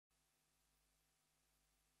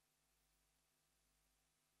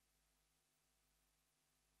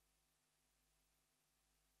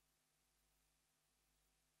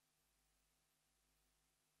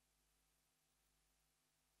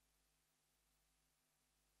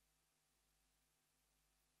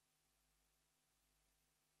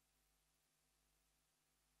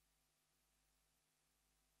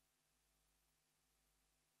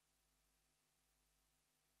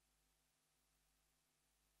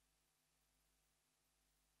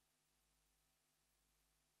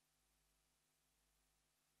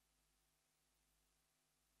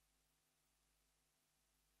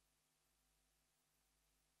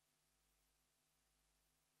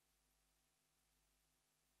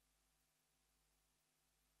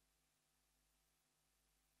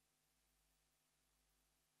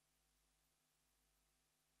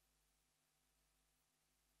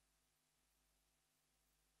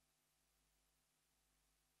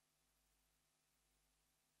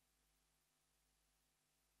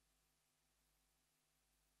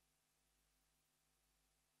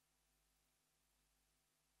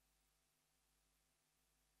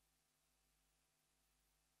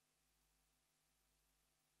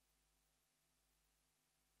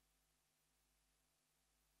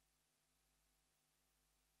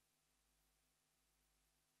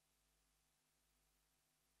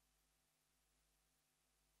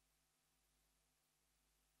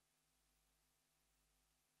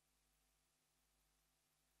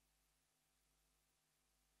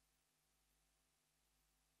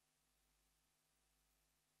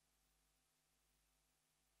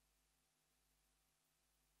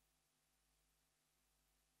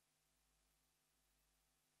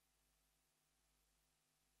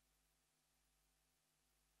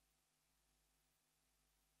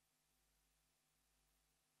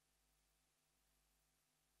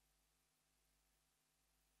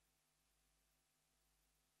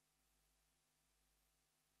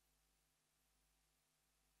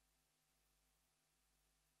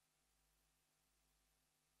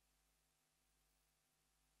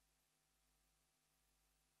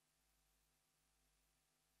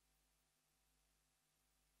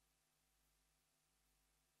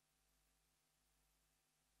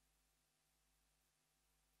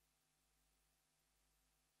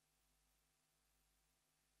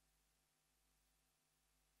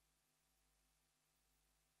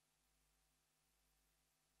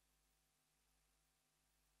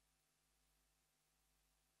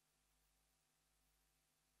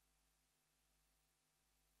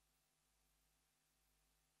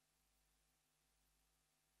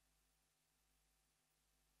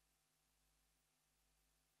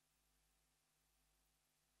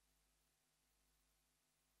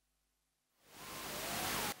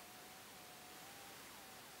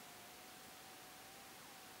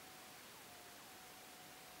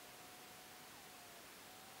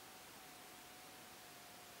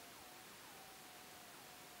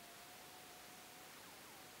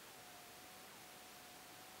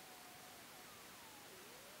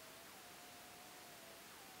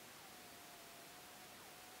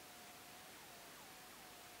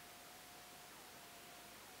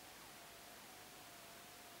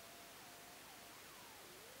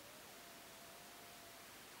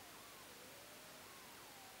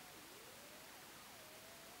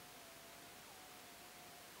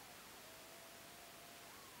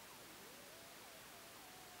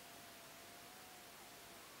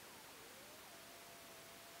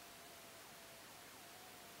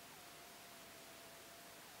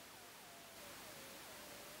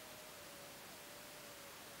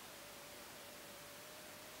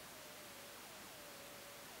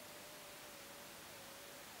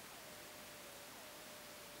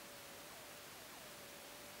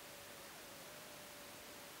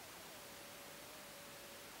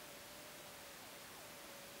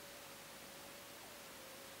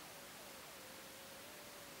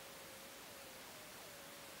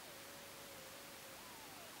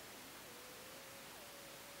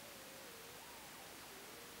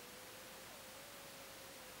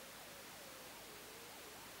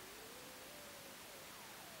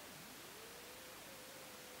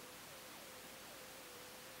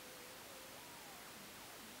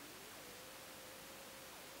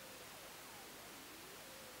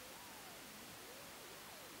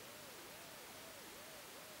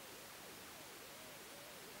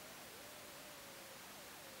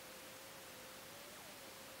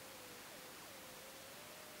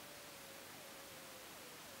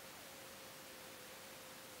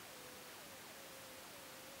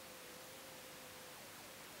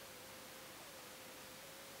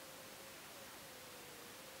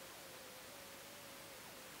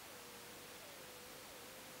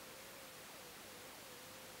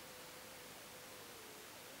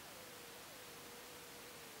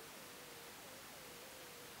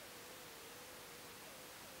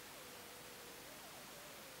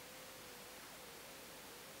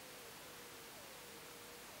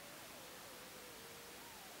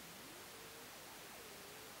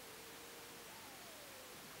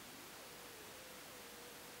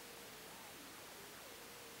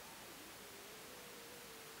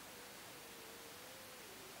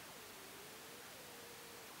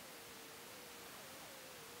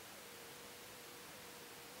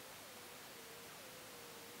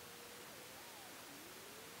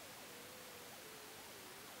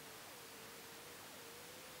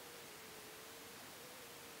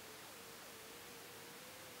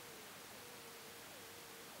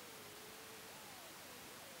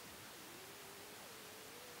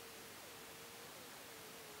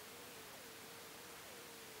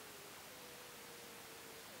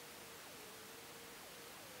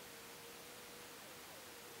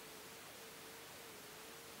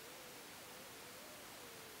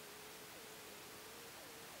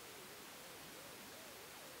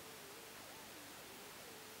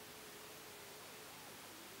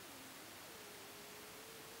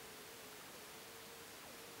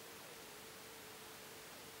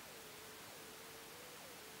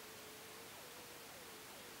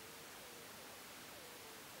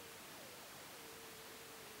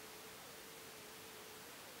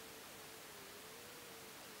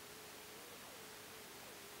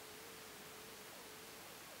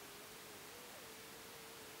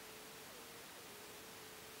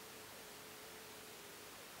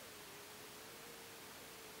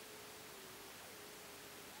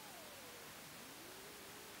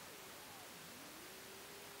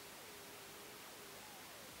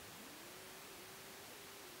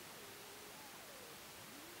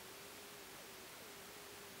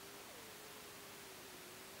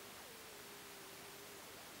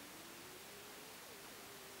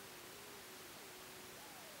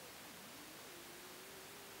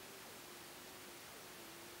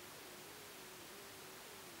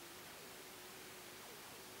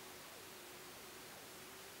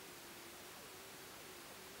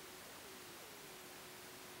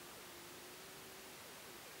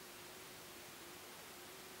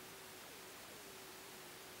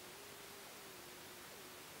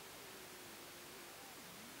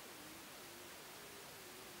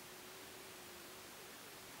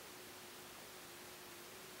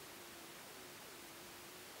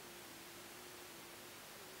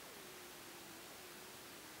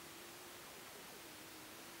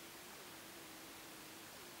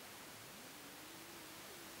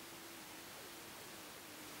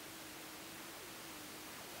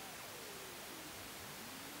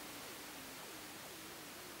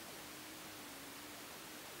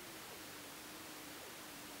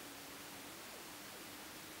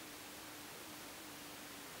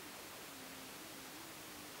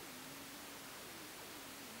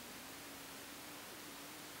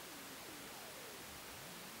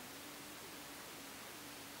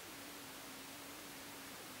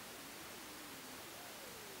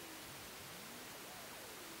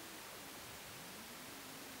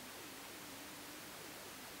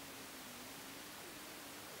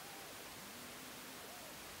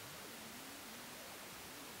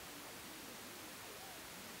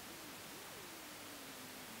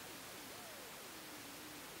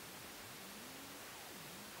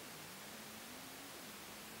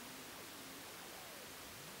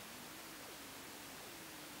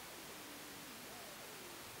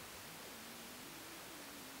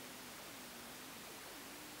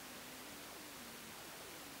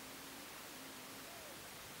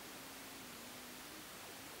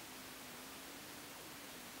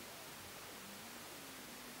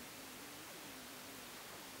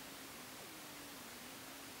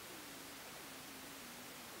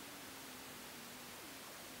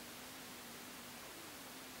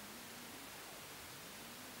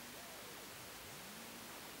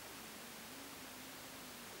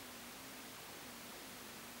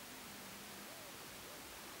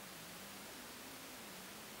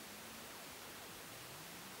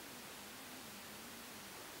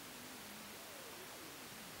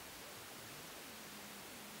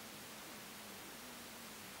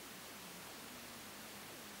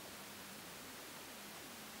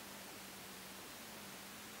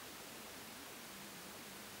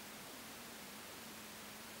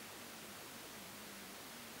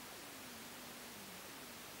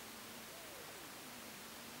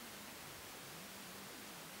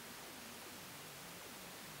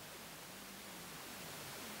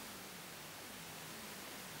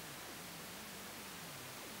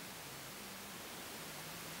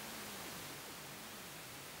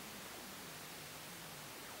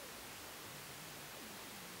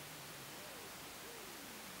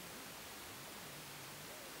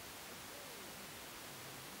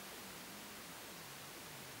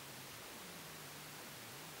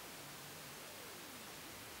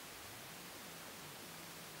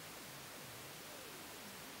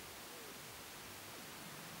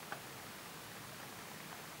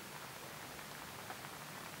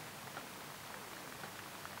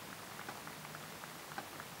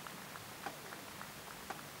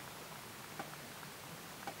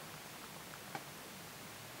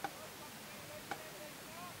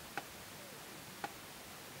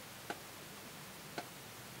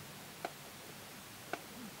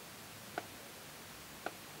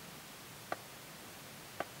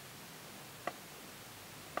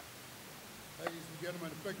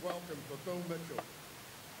gentlemen, a big welcome for Bill Mitchell.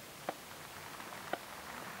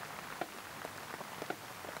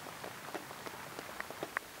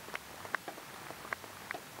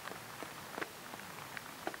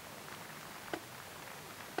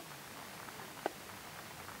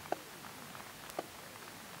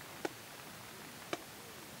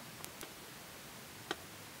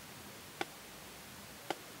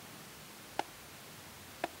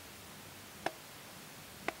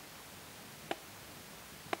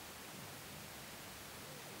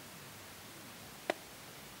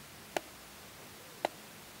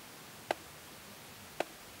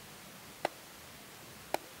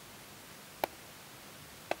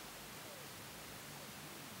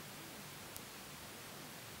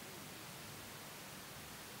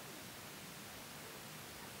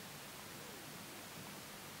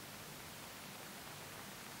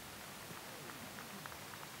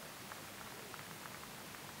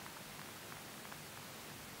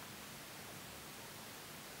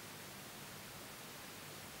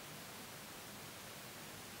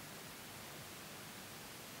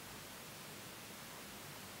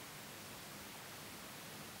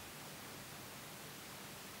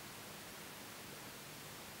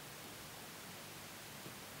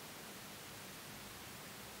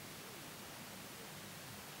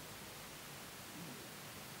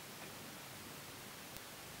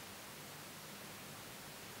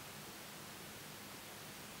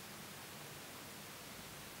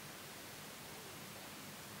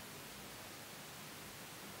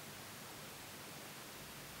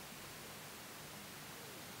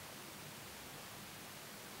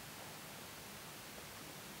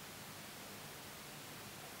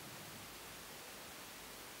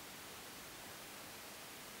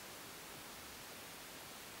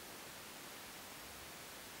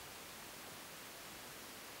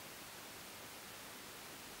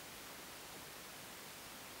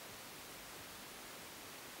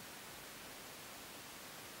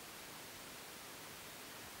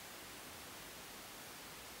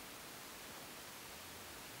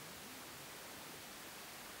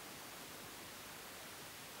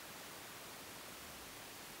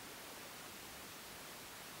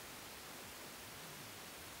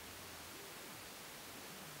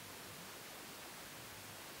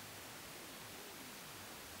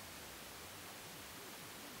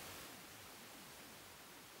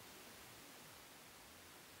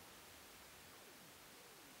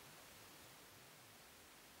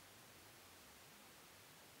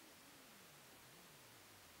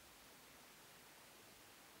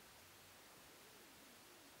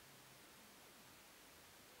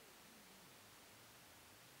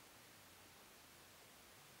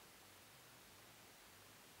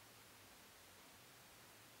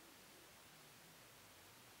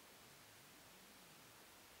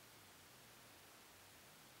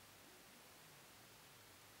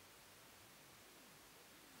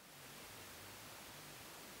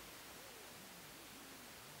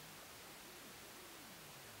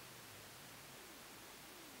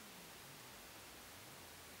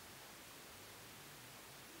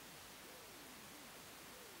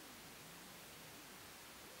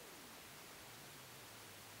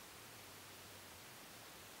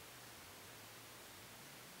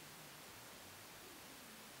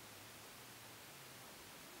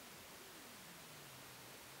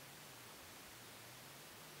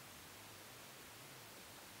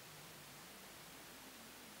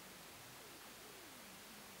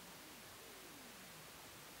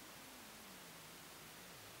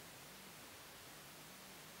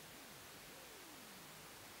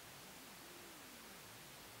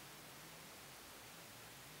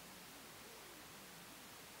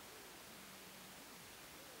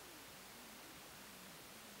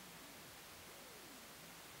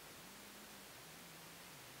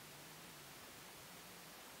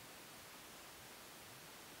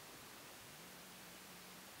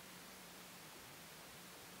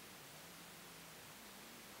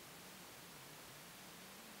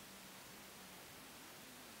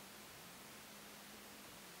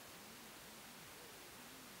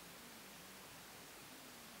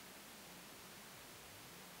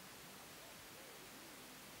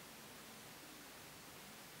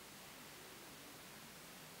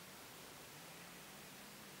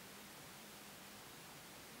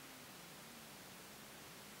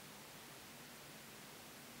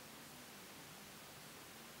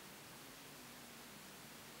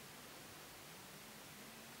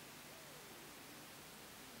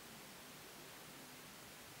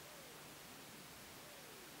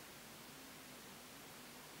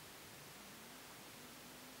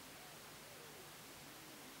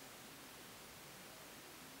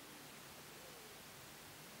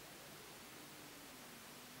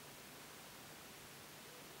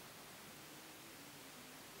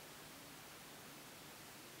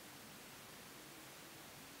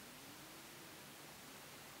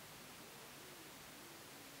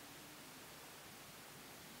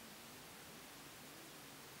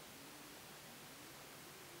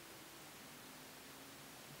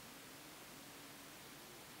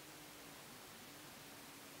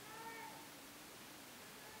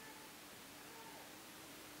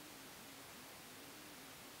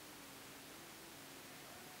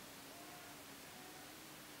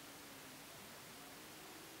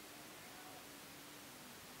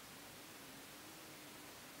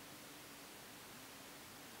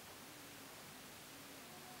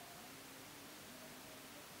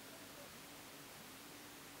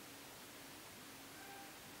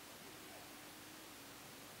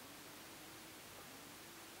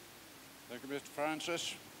 Mr.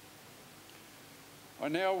 Francis. I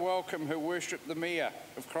now welcome Her Worship the Mayor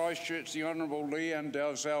of Christchurch, the Honourable Leanne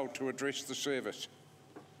Dalzell, to address the service.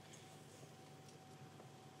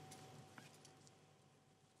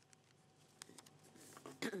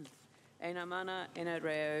 Ena mana, ena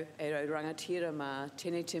reo, e rau rangatira mā,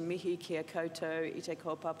 tēnei te mihi kia koutou, i te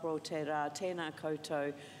kōpaparo te rā, tēnā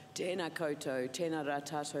koutou, tēnā koutou, tēnā rā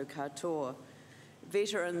tātou katoa.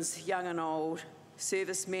 Veterans, young and old,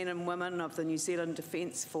 servicemen and women of the New Zealand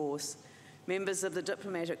Defence Force, members of the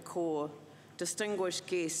Diplomatic Corps, distinguished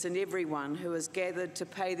guests and everyone who has gathered to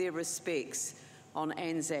pay their respects on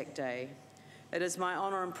Anzac Day. It is my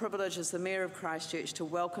honour and privilege as the Mayor of Christchurch to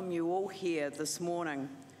welcome you all here this morning.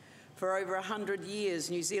 For over 100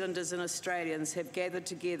 years, New Zealanders and Australians have gathered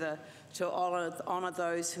together to honour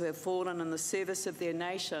those who have fallen in the service of their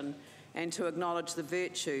nation and to acknowledge the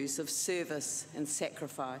virtues of service and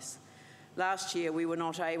sacrifice. Last year, we were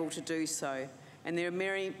not able to do so, and there are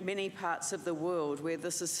many parts of the world where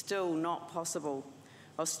this is still not possible.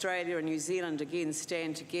 Australia and New Zealand again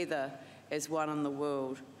stand together as one in the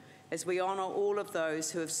world. As we honour all of those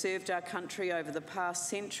who have served our country over the past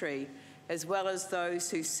century, as well as those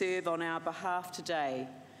who serve on our behalf today,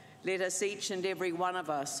 let us, each and every one of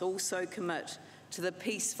us, also commit to the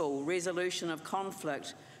peaceful resolution of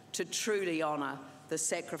conflict to truly honour the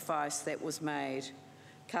sacrifice that was made.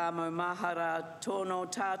 Ka mau mahara tono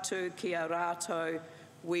tātou kia rātou,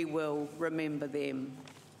 we will remember them.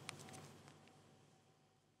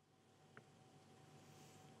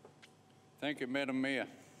 Thank you, Madam Mayor.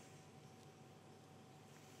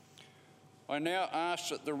 I now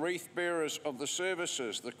ask that the wreath bearers of the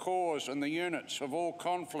services, the corps and the units of all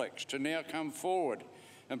conflicts to now come forward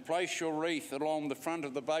and place your wreath along the front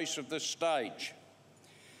of the base of this stage.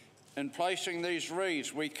 In placing these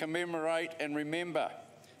wreaths, we commemorate and remember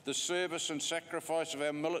the service and sacrifice of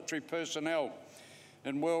our military personnel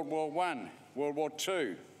in World War I, World War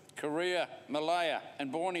II, Korea, Malaya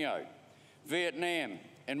and Borneo, Vietnam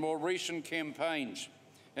and more recent campaigns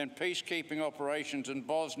and peacekeeping operations in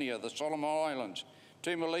Bosnia, the Solomon Islands,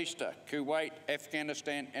 Timor-Leste, Kuwait,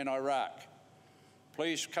 Afghanistan and Iraq.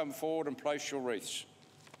 Please come forward and place your wreaths.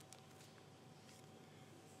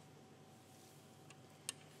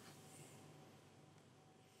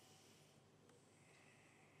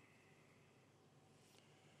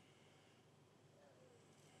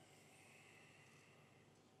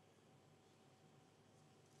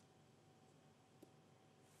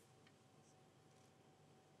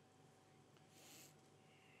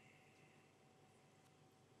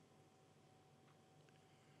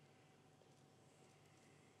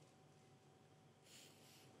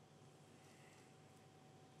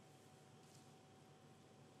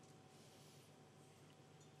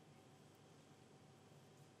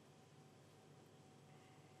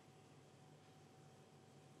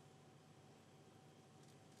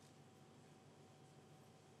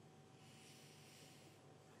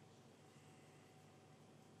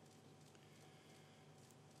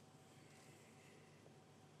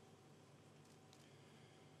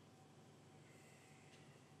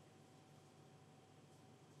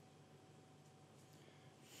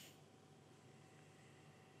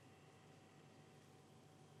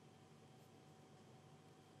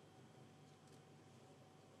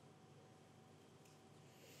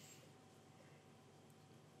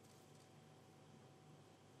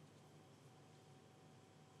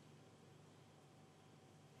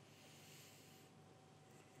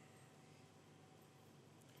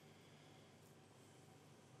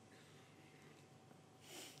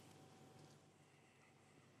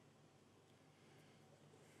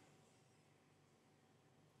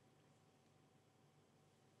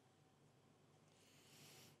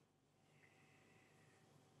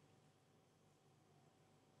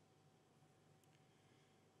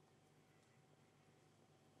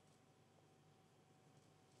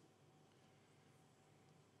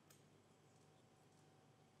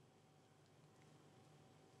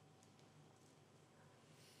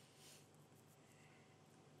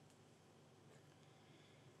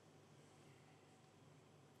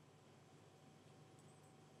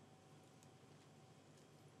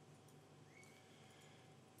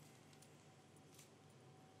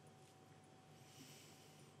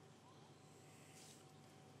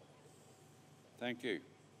 Thank you.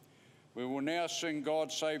 We will now sing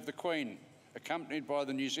God Save the Queen, accompanied by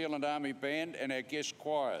the New Zealand Army Band and our guest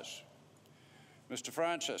choirs. Mr.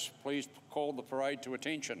 Francis, please call the parade to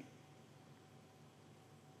attention.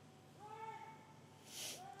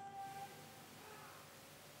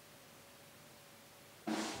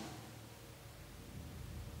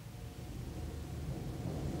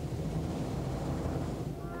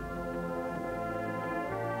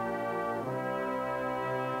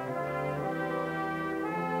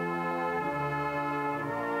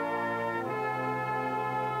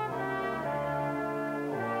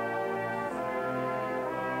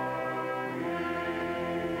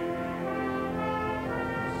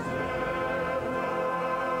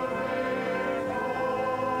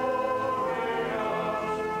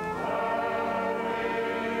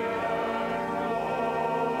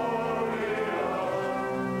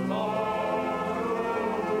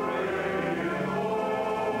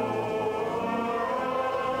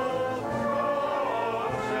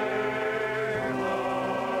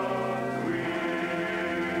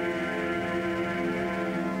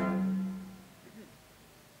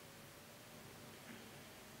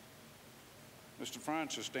 Mr.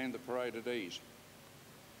 Francis, stand the parade at ease.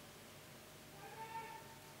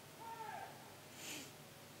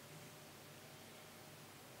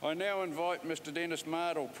 I now invite Mr. Dennis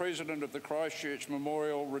Mardell, President of the Christchurch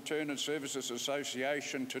Memorial Return and Services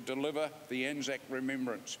Association, to deliver the Anzac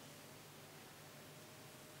Remembrance.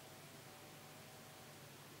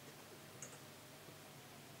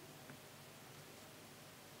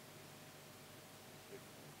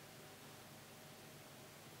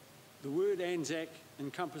 The word Anzac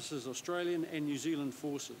encompasses Australian and New Zealand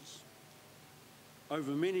forces.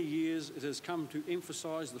 Over many years, it has come to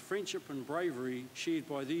emphasise the friendship and bravery shared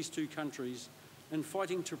by these two countries in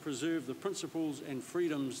fighting to preserve the principles and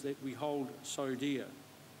freedoms that we hold so dear.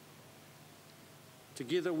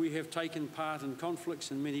 Together, we have taken part in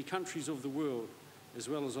conflicts in many countries of the world, as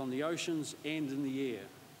well as on the oceans and in the air.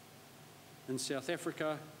 In South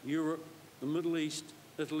Africa, Europe, the Middle East,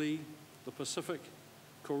 Italy, the Pacific,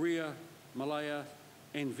 Korea, Malaya,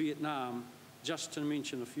 and Vietnam, just to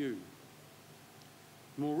mention a few.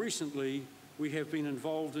 More recently, we have been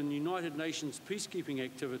involved in United Nations peacekeeping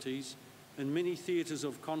activities in many theatres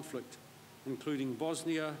of conflict, including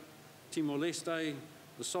Bosnia, Timor-Leste,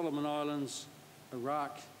 the Solomon Islands,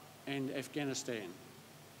 Iraq, and Afghanistan.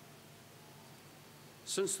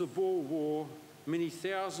 Since the Boer War, many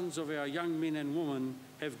thousands of our young men and women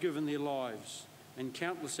have given their lives, and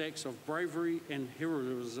countless acts of bravery and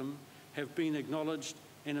heroism have been acknowledged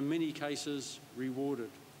and in many cases rewarded.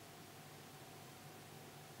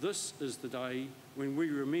 This is the day when we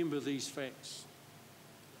remember these facts.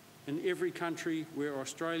 In every country where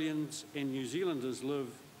Australians and New Zealanders live,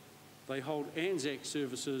 they hold Anzac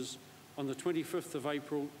services on the 25th of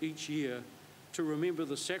April each year to remember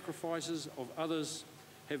the sacrifices of others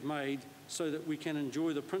have made so that we can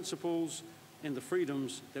enjoy the principles and the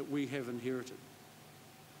freedoms that we have inherited.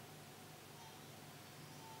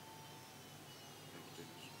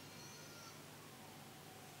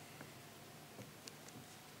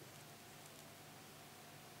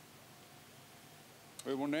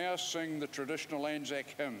 We will now sing the traditional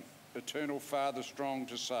Anzac hymn, Eternal Father Strong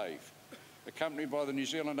to Save, accompanied by the New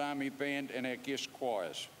Zealand Army Band and our guest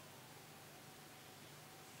choirs.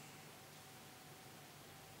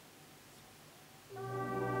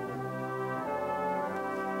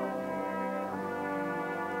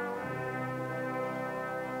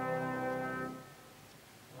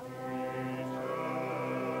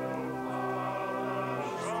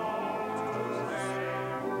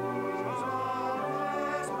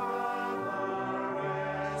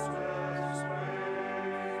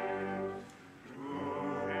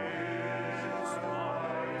 Who is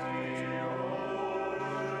my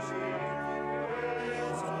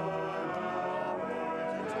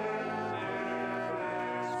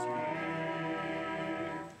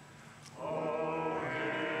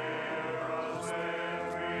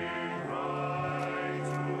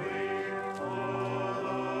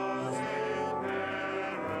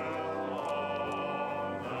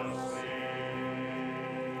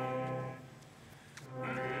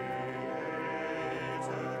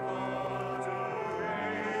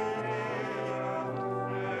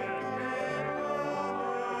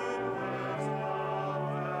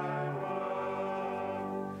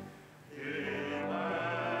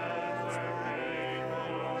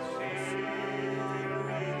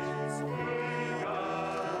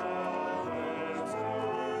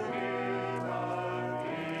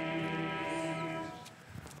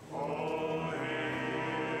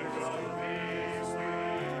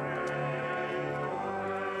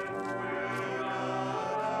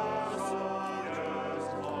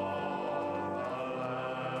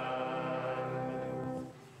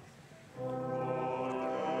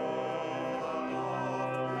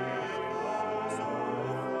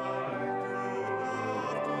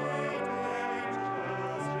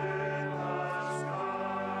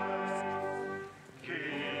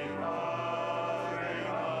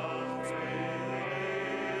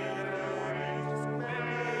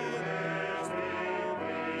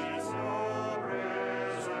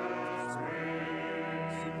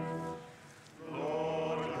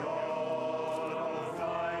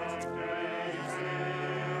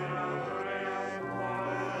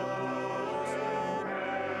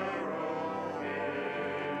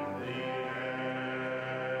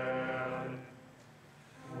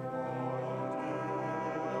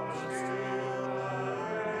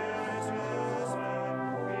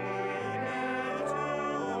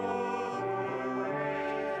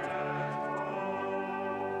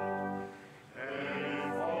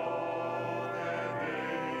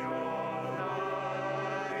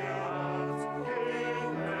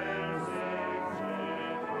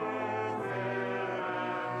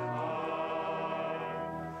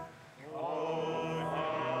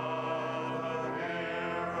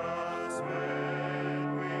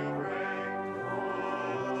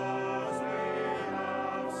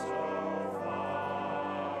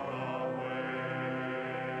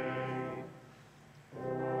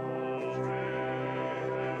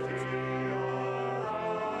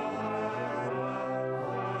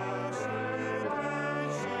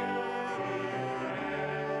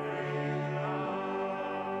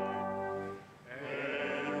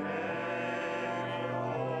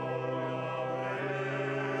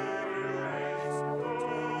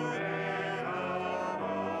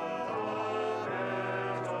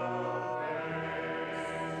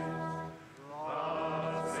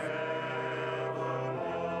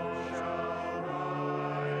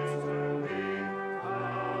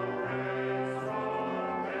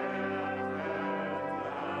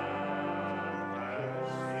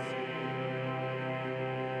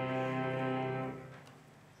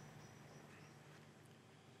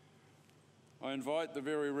I invite the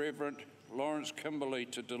Very Reverend Lawrence Kimberley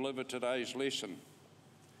to deliver today's lesson.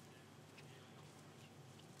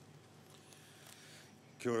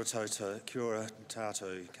 Kia ora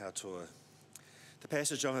tātou katoa. The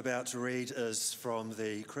passage I'm about to read is from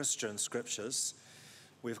the Christian scriptures.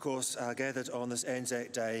 We, of course, are gathered on this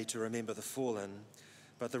Anzac Day to remember the fallen,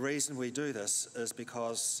 but the reason we do this is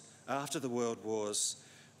because after the World Wars,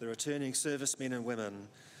 the returning servicemen and women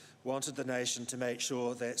wanted the nation to make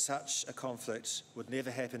sure that such a conflict would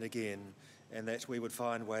never happen again and that we would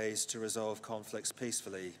find ways to resolve conflicts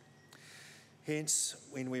peacefully. Hence,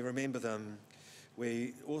 when we remember them,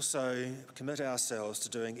 we also commit ourselves to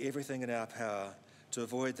doing everything in our power to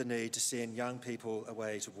avoid the need to send young people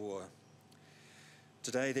away to war.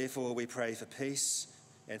 Today, therefore, we pray for peace,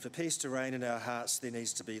 and for peace to reign in our hearts there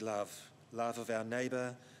needs to be love. Love of our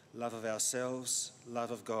neighbour, love of ourselves,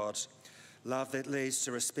 love of God, love that leads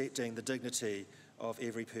to respecting the dignity of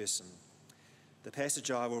every person. The passage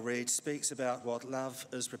I will read speaks about what love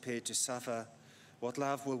is prepared to suffer, what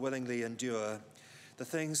love will willingly endure, the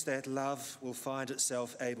things that love will find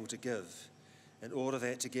itself able to give, in order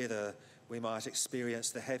that together we might experience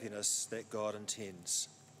the happiness that God intends.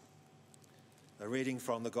 A reading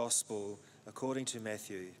from the Gospel according to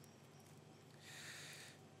Matthew.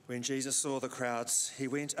 When Jesus saw the crowds, he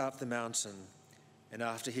went up the mountain, and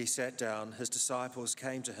after he sat down, his disciples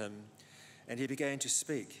came to him, and he began to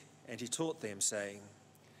speak, and he taught them, saying,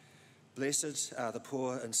 "Blessed are the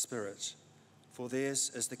poor in spirit, for theirs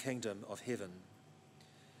is the kingdom of heaven.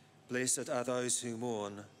 Blessed are those who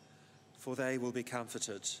mourn, for they will be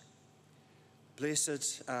comforted.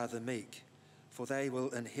 Blessed are the meek, for they will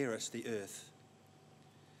inherit the earth.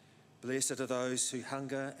 Blessed are those who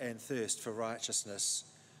hunger and thirst for righteousness,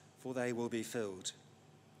 for they will be filled.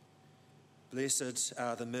 Blessed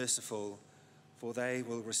are the merciful, for they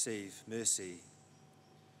will receive mercy.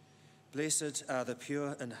 Blessed are the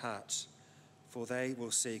pure in heart, for they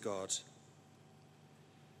will see God.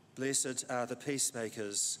 Blessed are the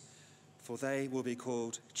peacemakers, for they will be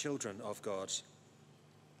called children of God.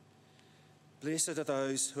 Blessed are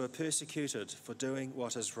those who are persecuted for doing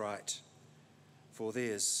what is right, for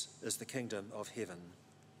theirs is the kingdom of heaven."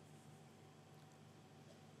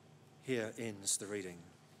 Here ends the reading.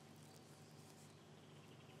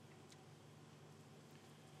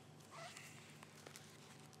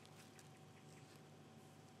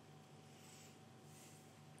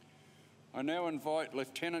 I now invite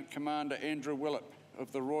Lieutenant Commander Andrew Willett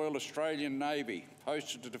of the Royal Australian Navy,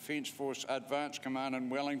 posted to Defence Force Advanced Command in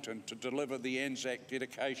Wellington, to deliver the Anzac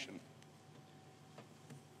dedication.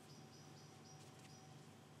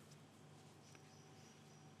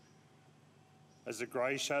 As the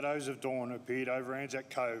grey shadows of dawn appeared over Anzac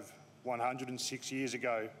Cove 106 years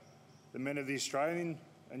ago, the men of the Australian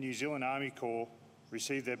and New Zealand Army Corps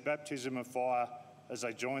received their baptism of fire as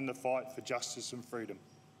they joined the fight for justice and freedom.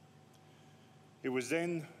 It was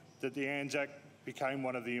then that the Anzac became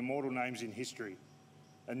one of the immortal names in history.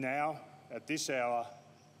 And now, at this hour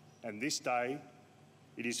and this day,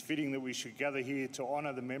 it is fitting that we should gather here to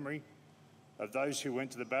honour the memory of those who went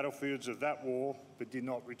to the battlefields of that war but did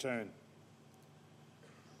not return.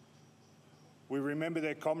 We remember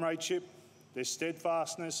their comradeship, their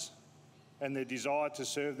steadfastness, and their desire to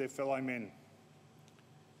serve their fellow men.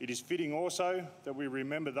 It is fitting also that we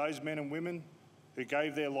remember those men and women who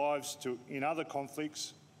gave their lives in other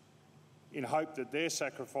conflicts in hope that their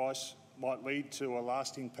sacrifice might lead to a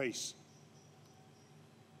lasting peace.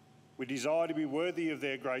 We desire to be worthy of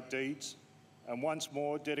their great deeds and once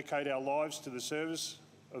more dedicate our lives to the service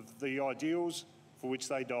of the ideals for which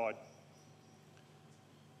they died.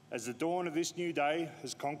 As the dawn of this new day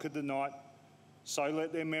has conquered the night, so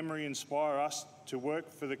let their memory inspire us to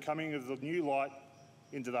work for the coming of the new light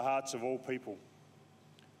into the hearts of all people.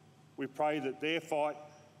 we pray that their fight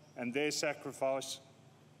and their sacrifice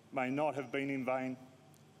may not have been in vain,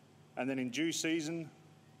 and that in due season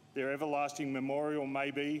their everlasting memorial may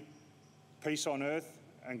be peace on earth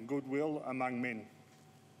and goodwill among men.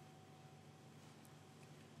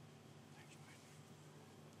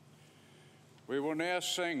 We will now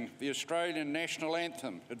sing the Australian National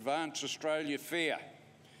Anthem, Advance Australia Fair,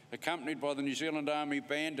 accompanied by the New Zealand Army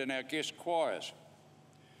Band and our guest choirs.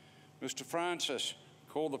 Mr. Francis,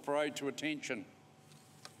 call the parade to attention.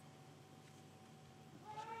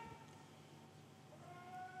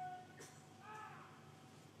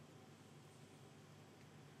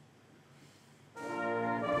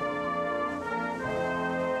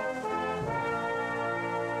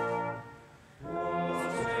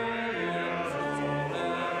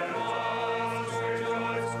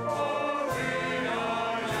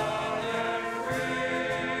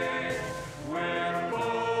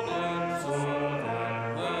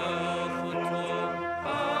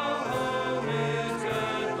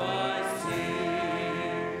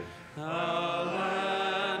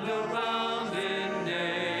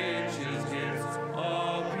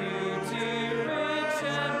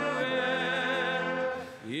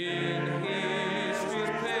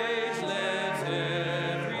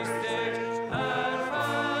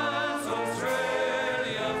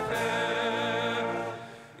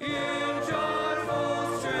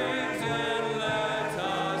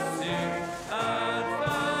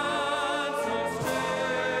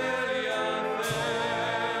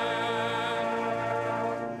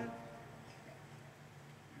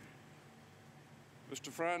 Mr.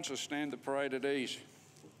 Francis, stand the parade at ease.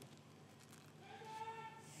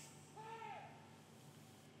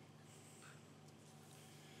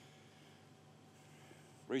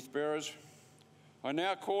 Wreath bearers, I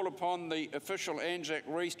now call upon the official Anzac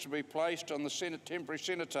wreath to be placed on the temporary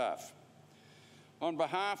cenotaph. On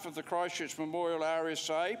behalf of the Christchurch Memorial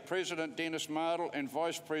RSA, President Dennis Mardle and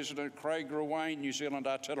Vice President Craig Ruane, New Zealand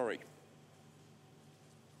Artillery.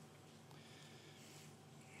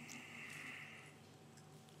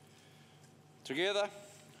 Together,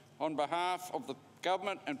 on behalf of the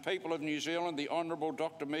Government and people of New Zealand, the Honourable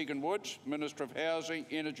Dr Megan Woods, Minister of Housing,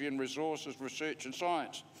 Energy and Resources, Research and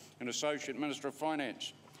Science, and Associate Minister of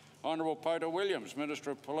Finance. Honourable Poto Williams,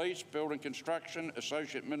 Minister of Police, Building Construction,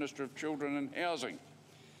 Associate Minister of Children and Housing.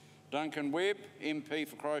 Duncan Webb, MP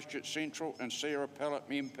for Christchurch Central, and Sarah Pallett,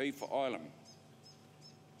 MP for Ilam.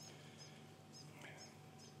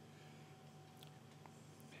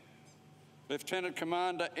 Lieutenant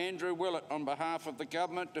Commander Andrew Willett, on behalf of the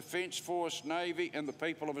Government, Defence Force, Navy and the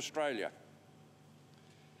people of Australia.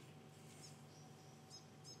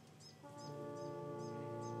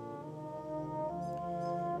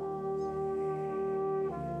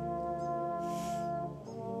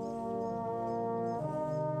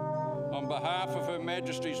 On behalf of Her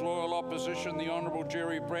Majesty's Loyal Opposition, the Honourable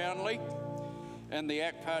Jerry Brownlee, and the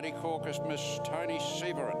ACT Party Caucus, Miss Tony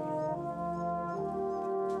Severin.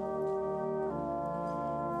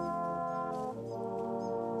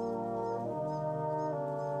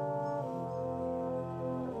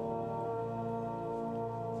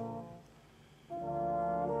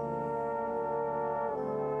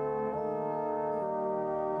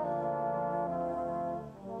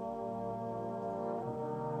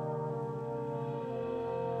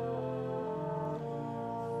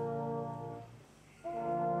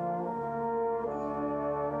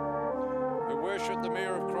 The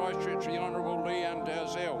Mayor of Christchurch, the Honourable Leanne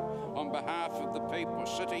Dalzell, on behalf of the people,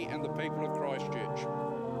 city and the people of Christchurch.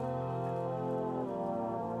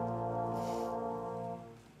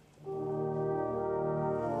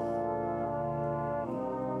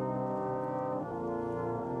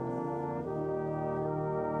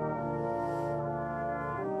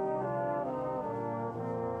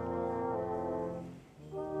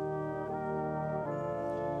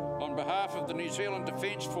 On behalf of the New Zealand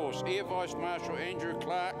Defence Force, Air Vice Marshal Andrew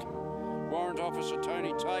Clark, Warrant Officer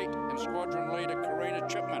Tony Tate and Squadron Leader Karina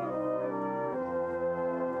Chipman.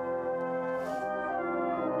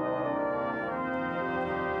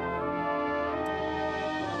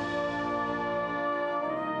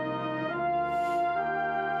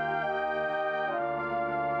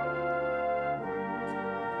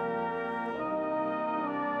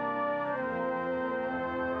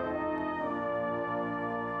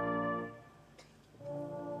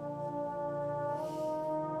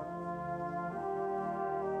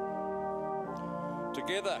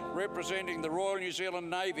 Together, representing the Royal New Zealand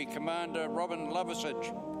Navy, Commander Robin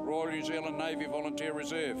Lovisage, Royal New Zealand Navy Volunteer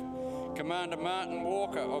Reserve, Commander Martin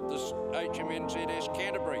Walker of the HMNZS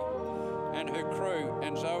Canterbury, and her crew,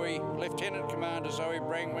 and Lieutenant Commander Zoe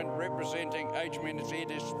Brangman, representing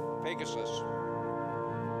HMS Pegasus.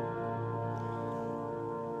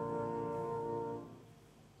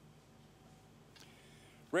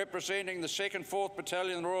 Representing the 2nd 4th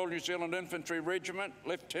Battalion Royal New Zealand Infantry Regiment,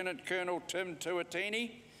 Lieutenant Colonel Tim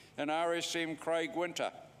Tuatini and RSM Craig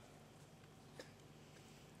Winter.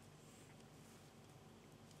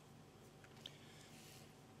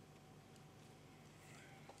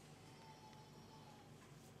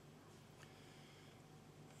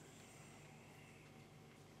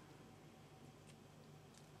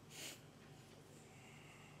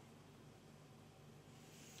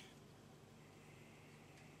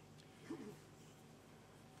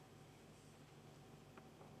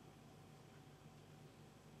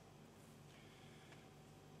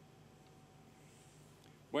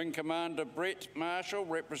 Wing Commander Brett Marshall,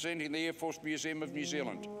 representing the Air Force Museum of New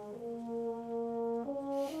Zealand.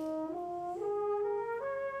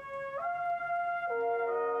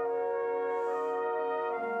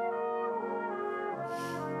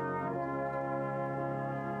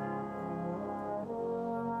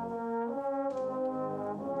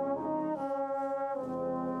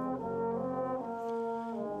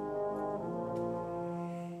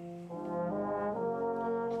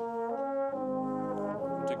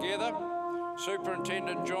 Together,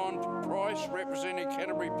 Superintendent John Price, representing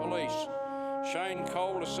Canterbury Police, Shane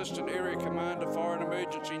Cole, Assistant Area Commander, Fire and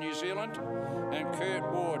Emergency New Zealand, and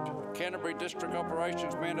Kurt Ward, Canterbury District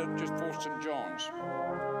Operations Manager for St John's.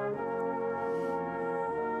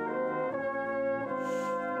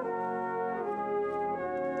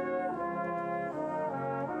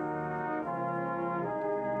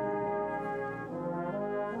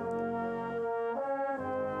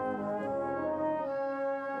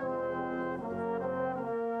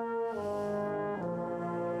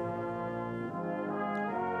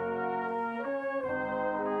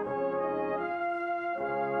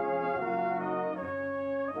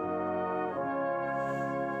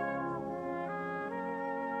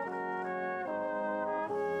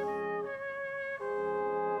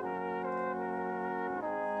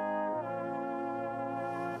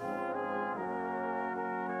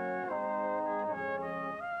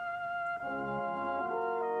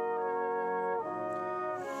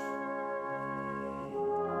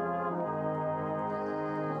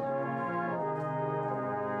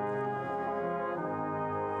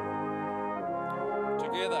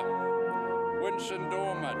 Together, Winston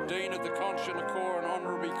Dormer, Dean of the Consular Corps and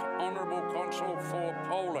Honourable Consul for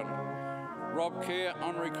Poland, Rob Kerr,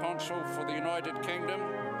 Honorary Consul for the United Kingdom,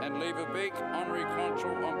 and Leva Beek, Honorary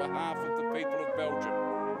Consul on behalf of the people of Belgium.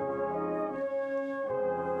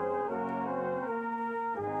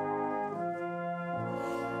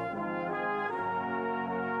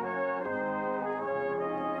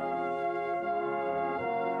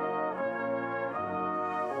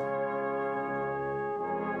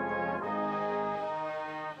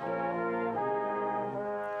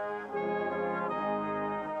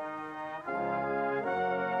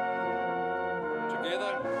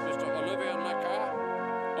 Together, Mr. Olivier Lacar,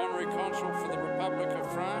 Honorary Consul for the Republic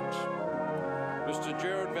of France, Mr.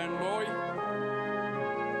 Gerard Van Looy,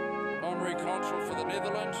 Honorary Consul for the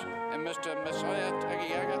Netherlands, and Mr. Masaya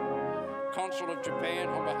Tagiyaga, Consul of Japan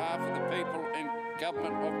on behalf of the people and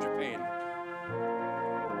government of Japan.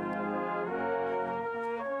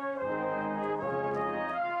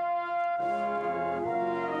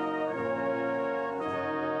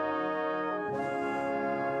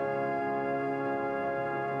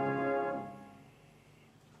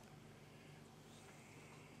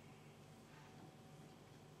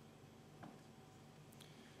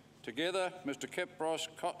 Together, Mr. Kipros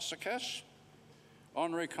Kotsakas,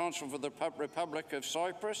 Honorary Consul for the Republic of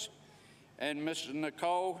Cyprus, and Mr.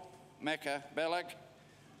 Nicole Makabalak,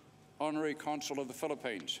 Honorary Consul of the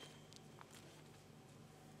Philippines.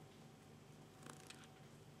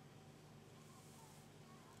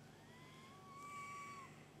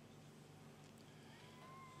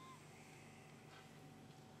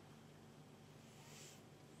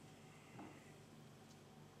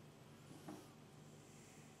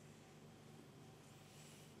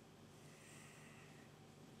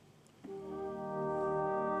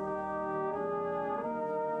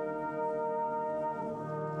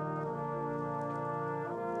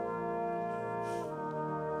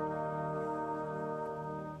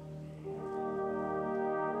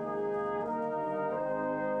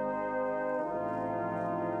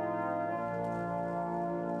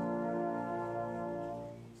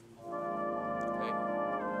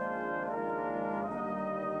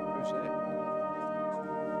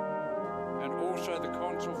 And also the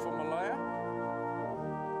Consul for Malaya.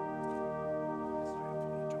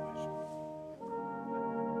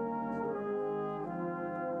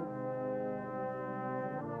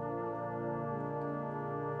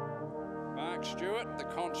 Patrick Stewart, the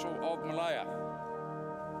Consul of Malaya.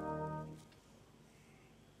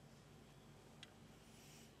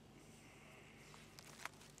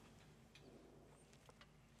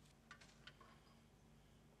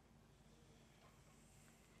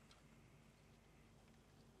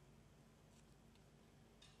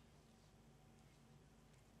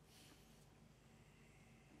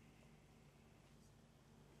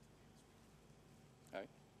 Okay.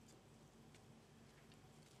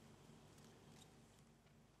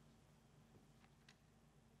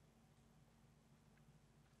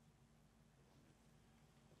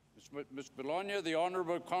 Ms. Bologna, the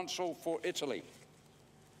Honourable Consul for Italy.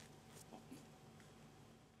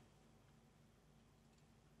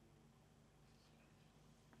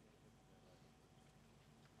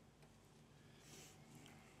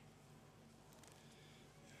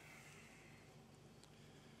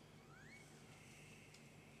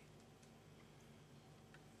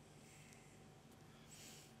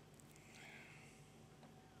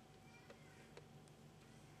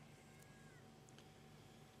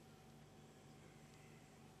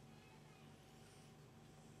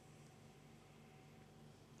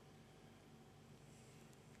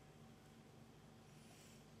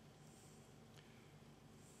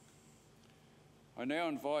 I now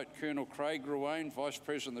invite Colonel Craig Ruane, Vice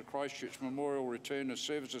President of the Christchurch Memorial Return of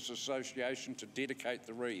Services Association, to dedicate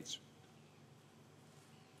the wreaths.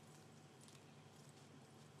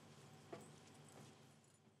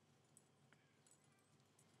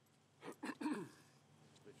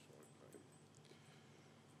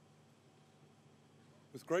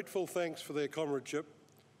 With grateful thanks for their comradeship,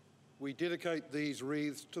 we dedicate these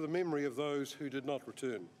wreaths to the memory of those who did not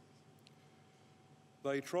return.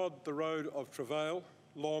 They trod the road of travail,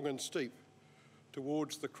 long and steep,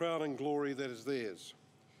 towards the crowning glory that is theirs.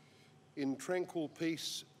 In tranquil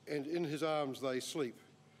peace and in his arms they sleep,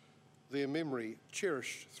 their memory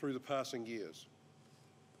cherished through the passing years.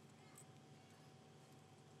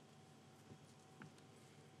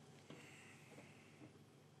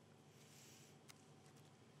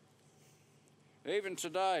 Even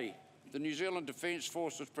today, the New Zealand Defence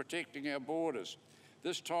Force is protecting our borders,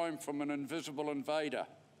 this time from an invisible invader.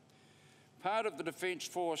 Part of the Defence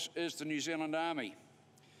Force is the New Zealand Army,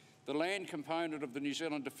 the land component of the New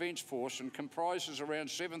Zealand Defence Force, and comprises around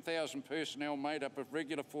 7,000 personnel made up of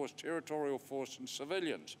regular force, territorial force and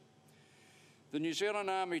civilians. The New Zealand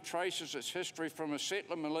Army traces its history from a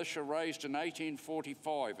settler militia raised in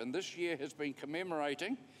 1845, and this year has been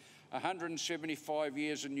commemorating 175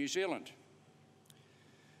 years in New Zealand.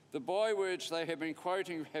 The bywords they have been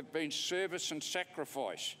quoting have been service and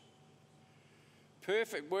sacrifice.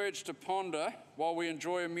 Perfect words to ponder while we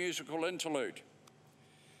enjoy a musical interlude.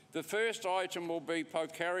 The first item will be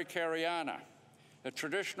Pokari Kariana, a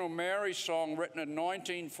traditional Maori song written in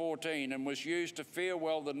 1914 and was used to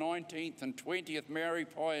farewell the 19th and 20th Maori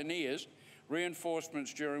pioneers,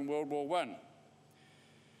 reinforcements during World War I.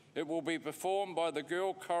 It will be performed by the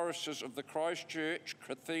girl choruses of the Christchurch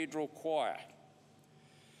Cathedral Choir.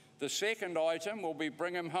 The second item will be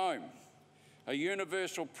Bring Him Home, a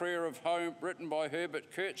universal prayer of home written by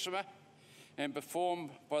Herbert Kurtzimer and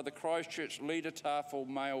performed by the Christchurch Leader Tafel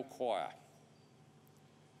Male Choir.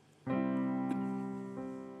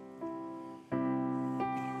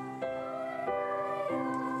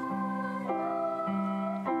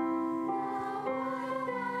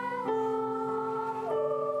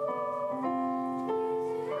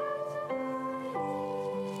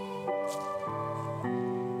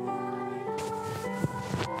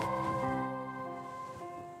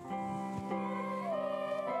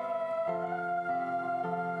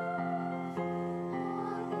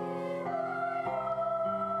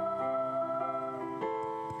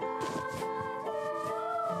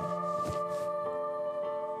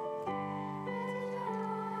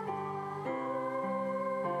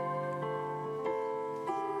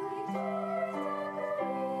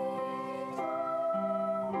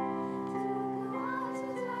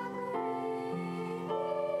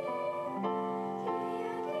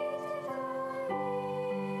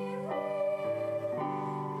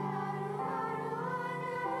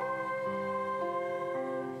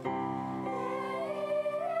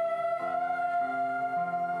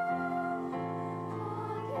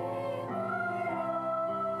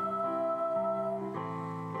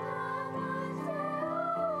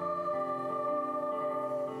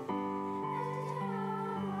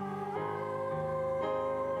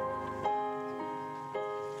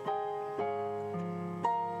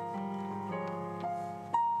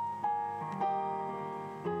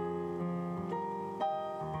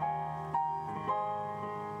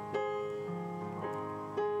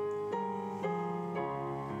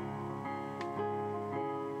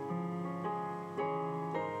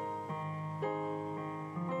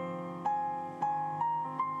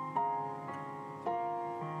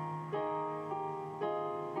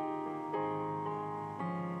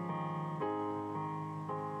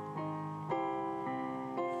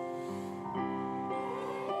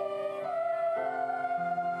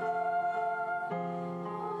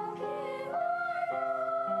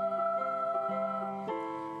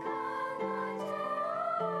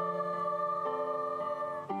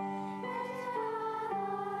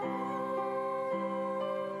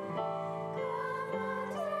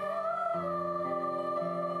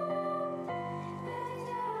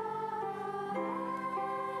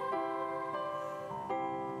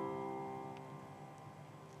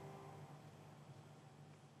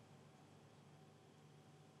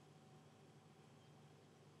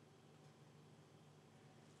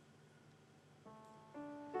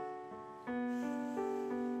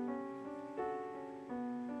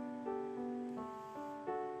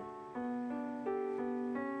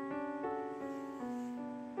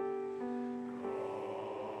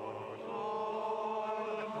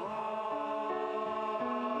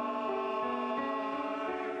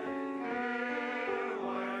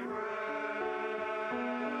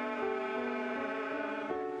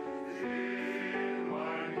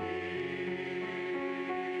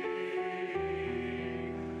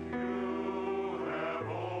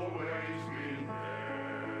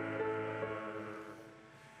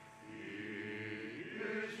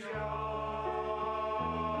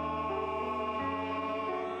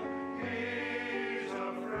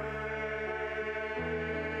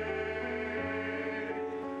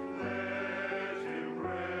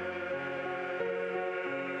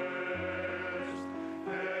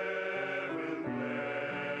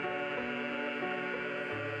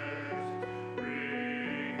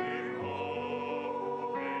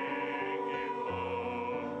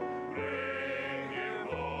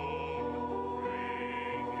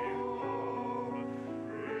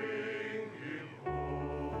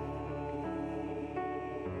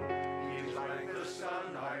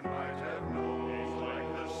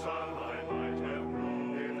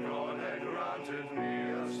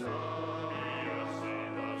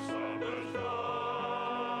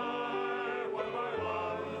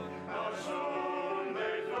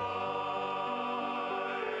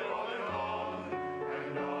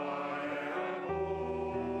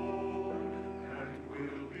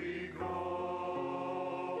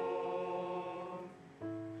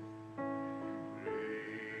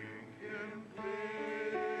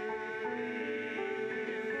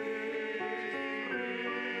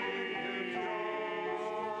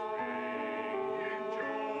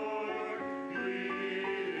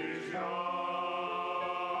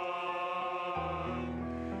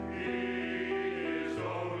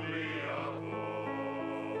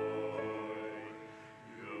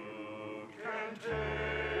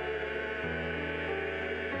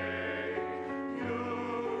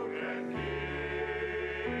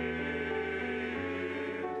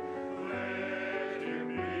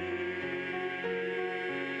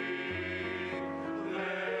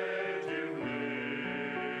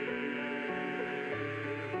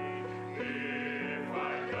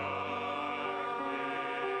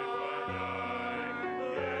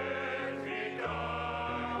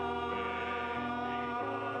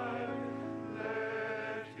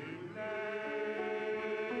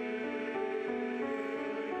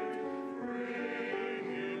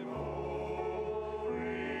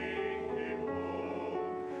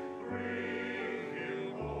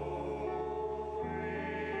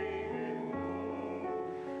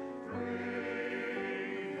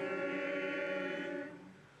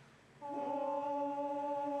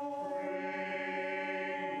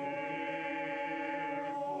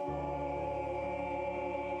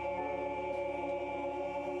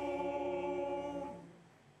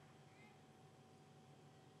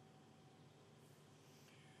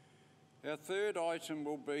 Our third item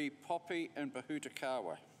will be Poppy and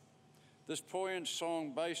Bahutakawa. This poignant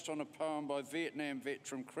song, based on a poem by Vietnam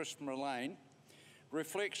veteran Chris Mullane,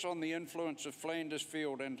 reflects on the influence of Flinders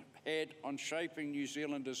Field and had on shaping New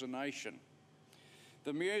Zealand as a nation.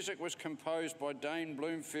 The music was composed by Dane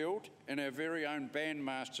Bloomfield and our very own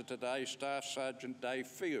bandmaster today, Staff Sergeant Dave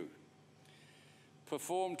Fiu.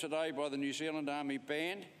 Performed today by the New Zealand Army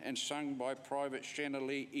Band and sung by Private Shanna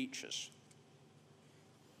Lee Eaches.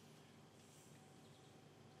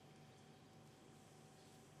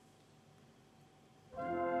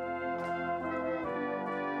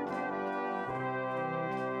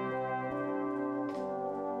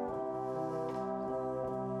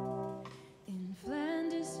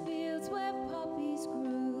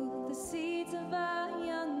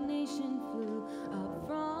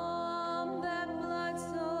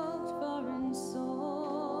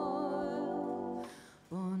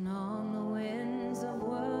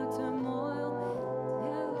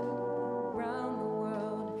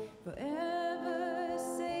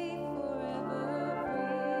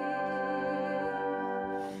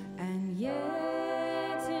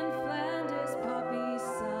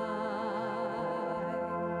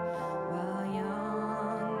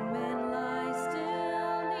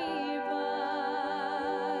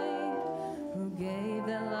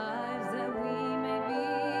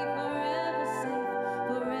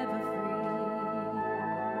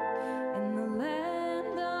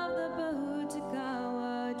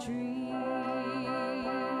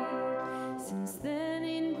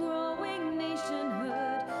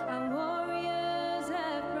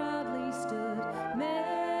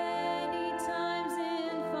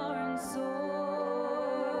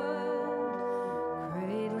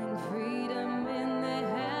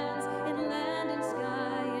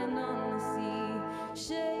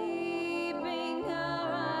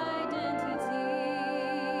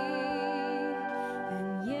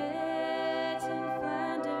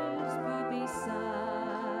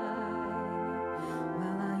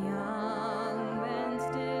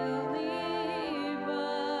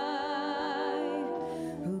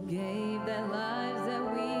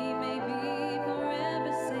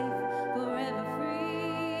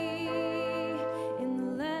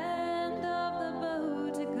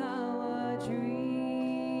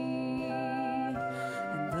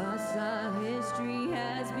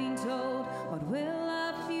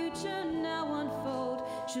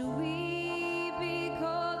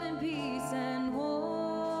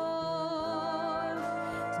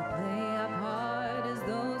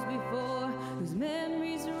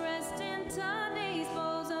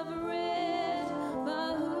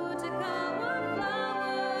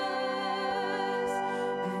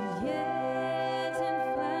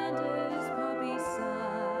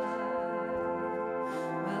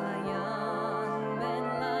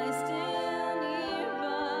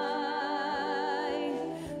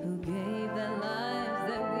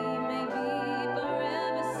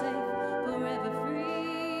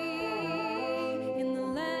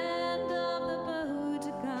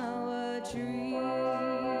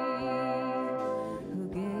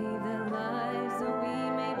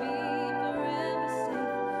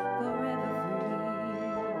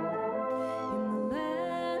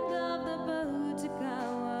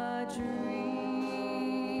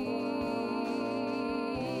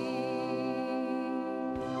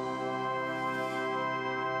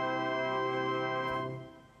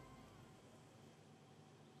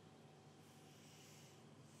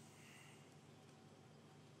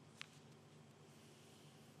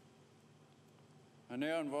 I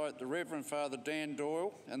now invite the Reverend Father Dan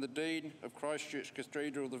Doyle and the Dean of Christchurch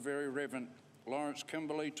Cathedral, the Very Reverend Lawrence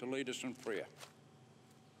Kimberley, to lead us in prayer.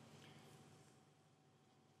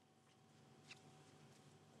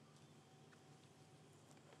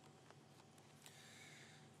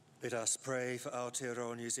 Let us pray for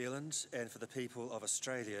Aotearoa New Zealand and for the people of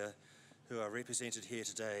Australia who are represented here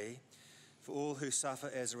today, for all who suffer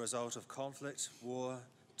as a result of conflict, war,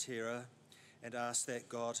 terror, and ask that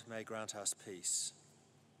God may grant us peace.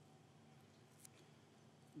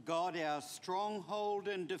 God, our stronghold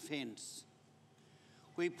and defence,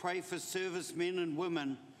 we pray for servicemen and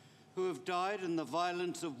women who have died in the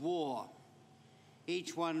violence of war,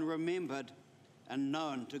 each one remembered and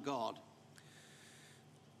known to God.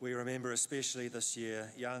 We remember especially this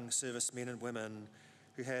year young servicemen and women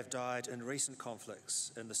who have died in recent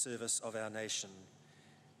conflicts in the service of our nation,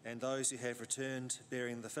 and those who have returned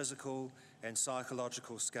bearing the physical and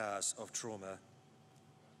psychological scars of trauma.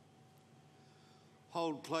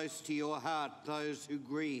 Hold close to your heart those who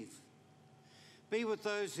grieve. Be with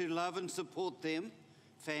those who love and support them,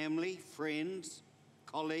 family, friends,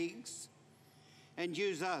 colleagues, and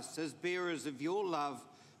use us as bearers of your love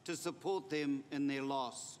to support them in their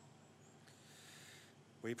loss.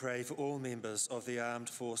 We pray for all members of the armed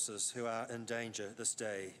forces who are in danger this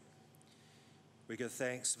day. We give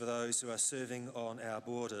thanks for those who are serving on our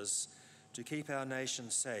borders to keep our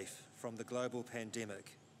nation safe from the global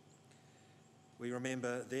pandemic. We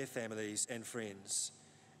remember their families and friends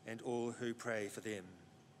and all who pray for them.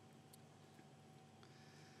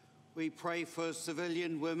 We pray for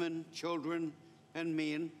civilian women, children, and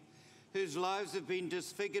men whose lives have been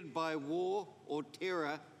disfigured by war or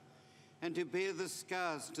terror and who bear the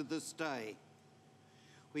scars to this day.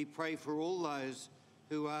 We pray for all those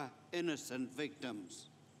who are innocent victims.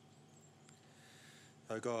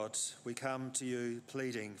 O God, we come to you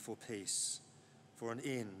pleading for peace, for an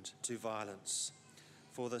end to violence,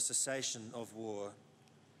 for the cessation of war,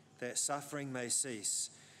 that suffering may cease,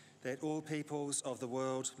 that all peoples of the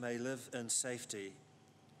world may live in safety.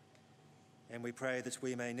 And we pray that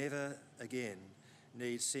we may never again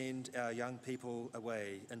need send our young people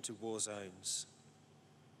away into war zones.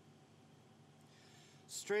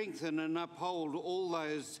 Strengthen and uphold all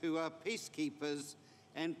those who are peacekeepers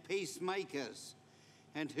and peacemakers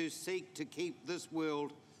and who seek to keep this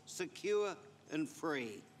world secure and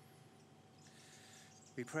free.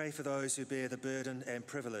 We pray for those who bear the burden and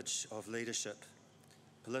privilege of leadership,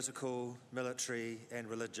 political, military, and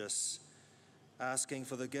religious, asking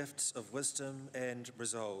for the gifts of wisdom and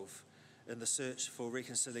resolve in the search for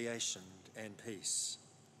reconciliation and peace.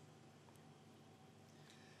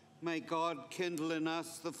 May God kindle in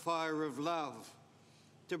us the fire of love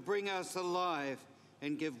to bring us alive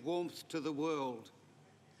and give warmth to the world.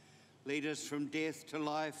 Lead us from death to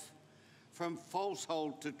life, from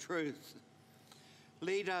falsehood to truth.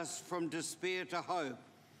 Lead us from despair to hope,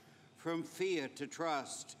 from fear to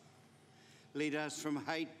trust. Lead us from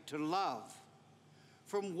hate to love,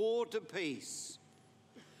 from war to peace.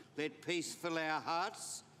 Let peace fill our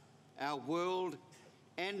hearts, our world,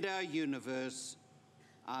 and our universe.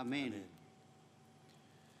 Amen. Amen.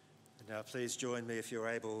 And now please join me, if you're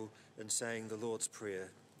able, in saying the Lord's Prayer.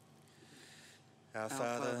 Our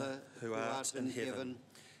Father, who art in heaven,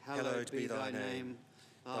 hallowed be thy name.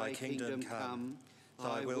 Thy kingdom come,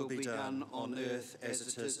 thy will be done on earth as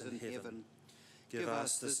it is in heaven. Give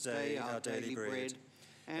us this day our daily bread,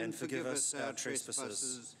 and forgive us our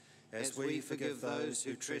trespasses, as we forgive those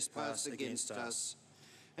who trespass against us.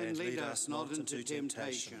 And lead us not into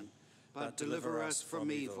temptation, but deliver us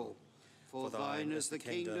from evil. For thine is the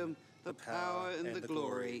kingdom, the power, and the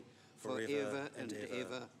glory, forever and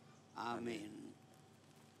ever. Amen.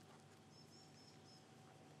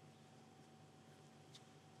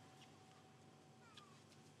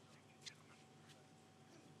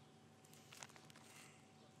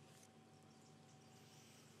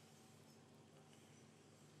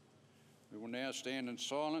 We will now stand in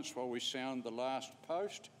silence while we sound the last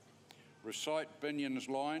post, recite Binion's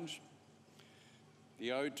lines,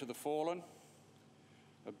 the Ode to the Fallen,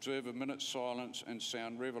 observe a minute's silence and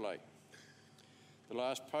sound Reveille. The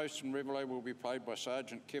last post and Reveille will be played by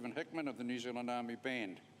Sergeant Kevin Hickman of the New Zealand Army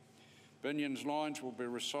Band. Binion's lines will be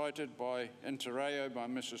recited by inter reo by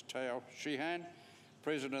Mrs. Tao Sheehan,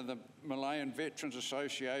 President of the Malayan Veterans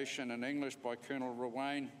Association, in English by Colonel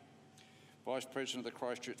Rawain, Vice President of the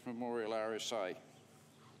Christchurch Memorial RSA.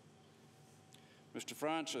 Mr.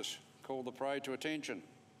 Francis, call the parade to attention.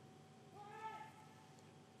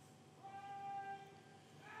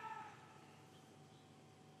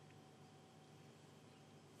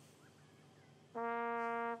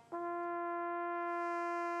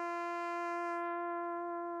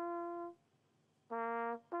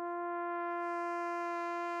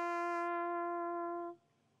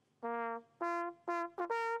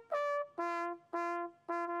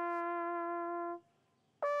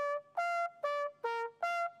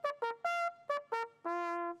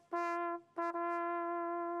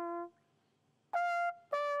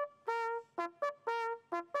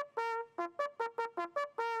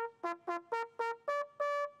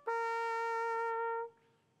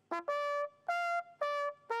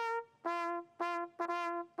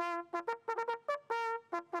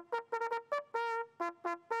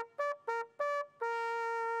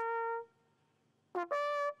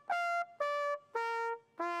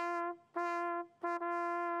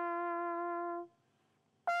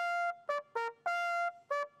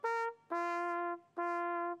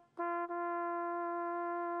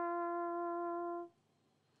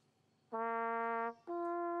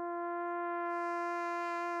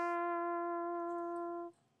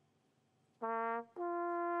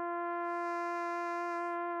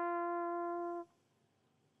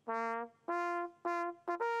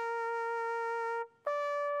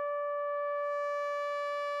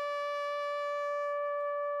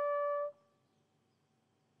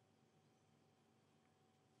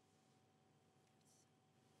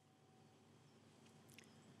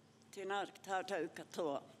 tēnā tātou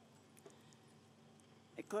katoa.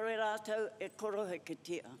 E kore rātou e koro he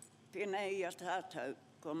kitia, pēnei ia tātou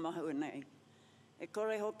ko mahu nei. E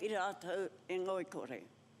kore hoki rātou e ngoi kore,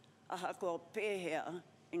 aha ko pēhea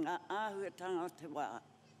i ngā āhuatanga o te wā.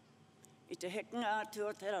 I te hekinga atu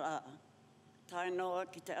o te rā, tai noa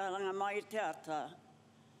ki te aranga mai te ata,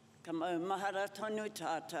 ka mau mahara tonu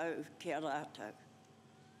tātou ki a rātou.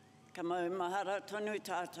 Ka mau mahara tonu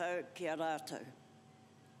tātou ki a rātou.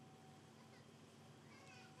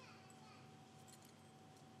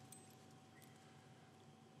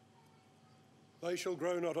 They shall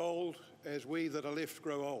grow not old, as we that are left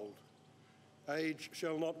grow old. Age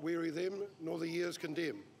shall not weary them, nor the years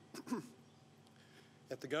condemn.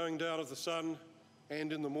 At the going down of the sun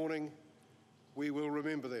and in the morning, we will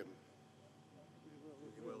remember them.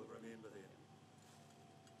 We will remember them.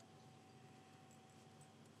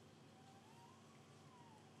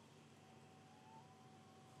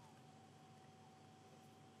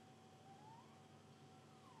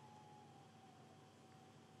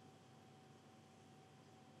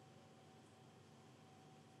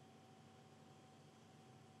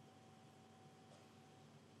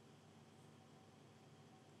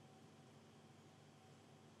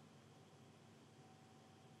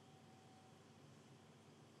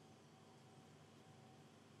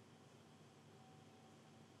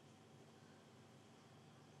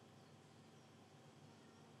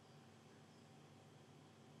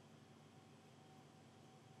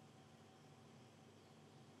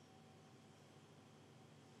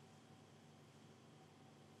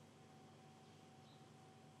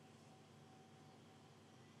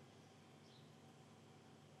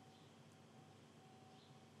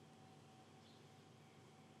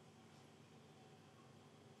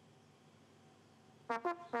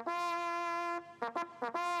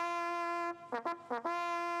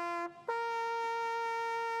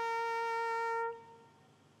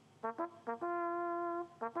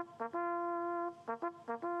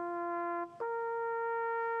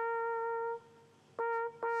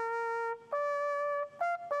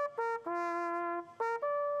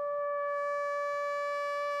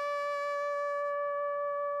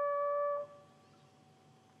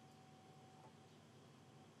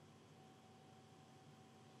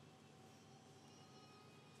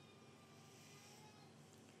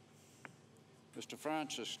 Mr.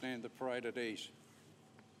 Francis, stand the parade at ease.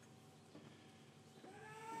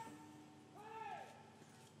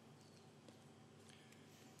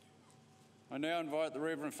 I now invite the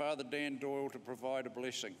Reverend Father Dan Doyle to provide a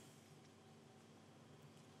blessing.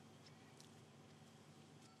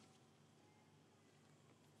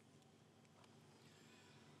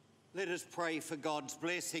 Let us pray for God's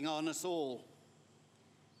blessing on us all.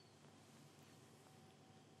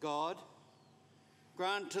 God,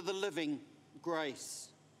 grant to the living grace,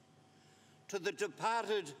 to the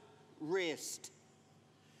departed rest,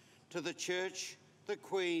 to the Church, the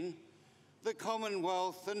Queen, the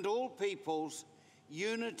Commonwealth and all peoples,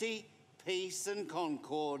 unity, peace and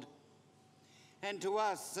concord, and to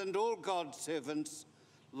us and all God's servants,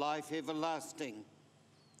 life everlasting.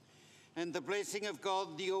 And the blessing of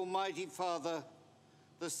God, the Almighty Father,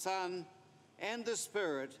 the Son and the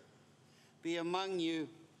Spirit be among you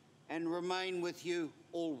and remain with you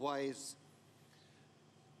always.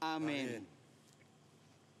 Amen. Amen.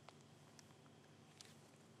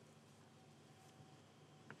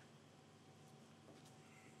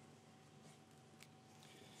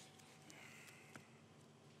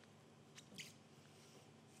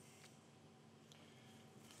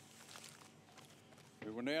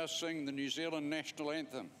 We will now sing the New Zealand National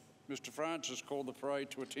Anthem. Mr. Francis, call the parade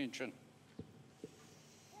to attention.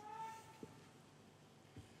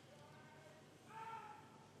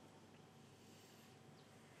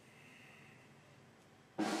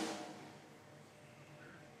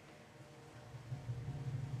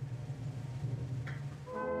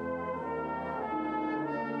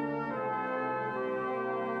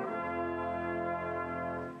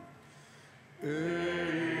 We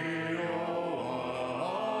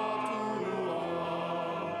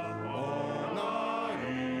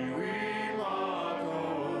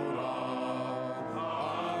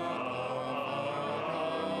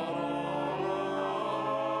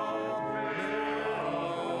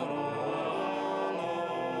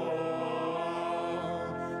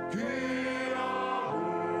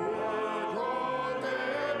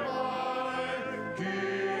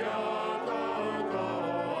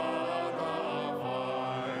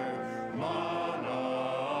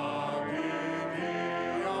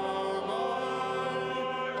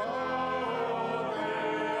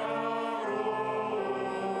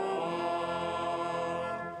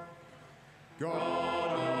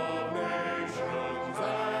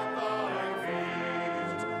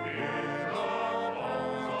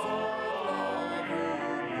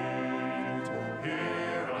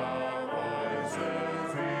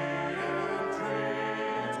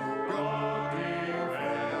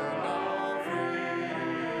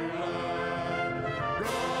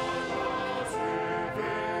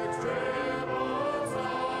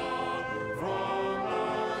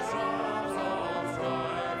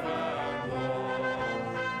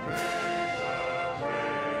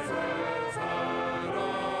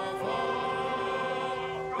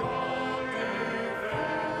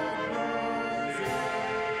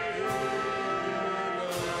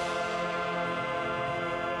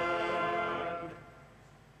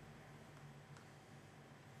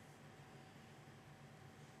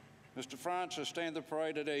Mr. Francis, stand the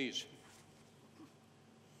parade at ease.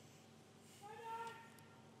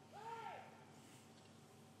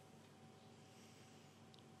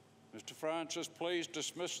 Mr. Francis, please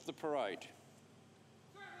dismiss the parade.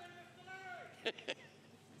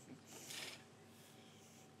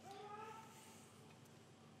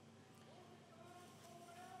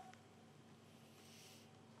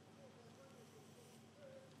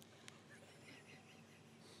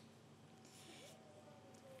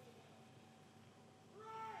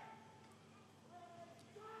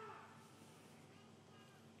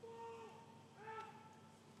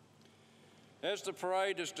 As the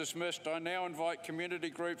parade is dismissed, I now invite community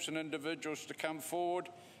groups and individuals to come forward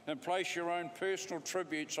and place your own personal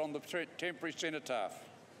tributes on the temporary cenotaph.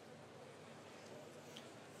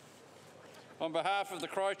 On behalf of the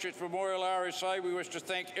Christchurch Memorial RSA, we wish to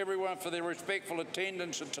thank everyone for their respectful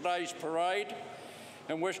attendance at today's parade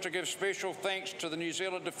and wish to give special thanks to the New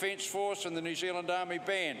Zealand Defence Force and the New Zealand Army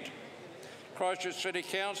Band, Christchurch City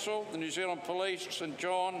Council, the New Zealand Police, St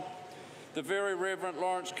John, the Very Reverend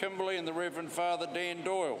Lawrence Kimberley and the Reverend Father Dan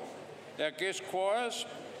Doyle, our guest choirs,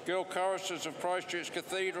 girl choruses of Christchurch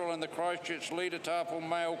Cathedral and the Christchurch Leader Tapel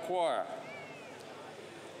Male Choir.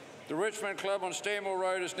 The Richmond Club on Stanmore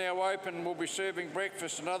Road is now open and will be serving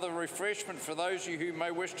breakfast and other refreshment for those of you who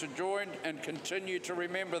may wish to join and continue to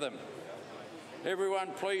remember them. Everyone,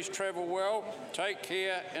 please travel well, take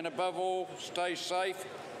care, and above all, stay safe,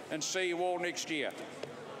 and see you all next year.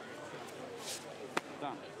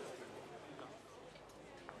 Done.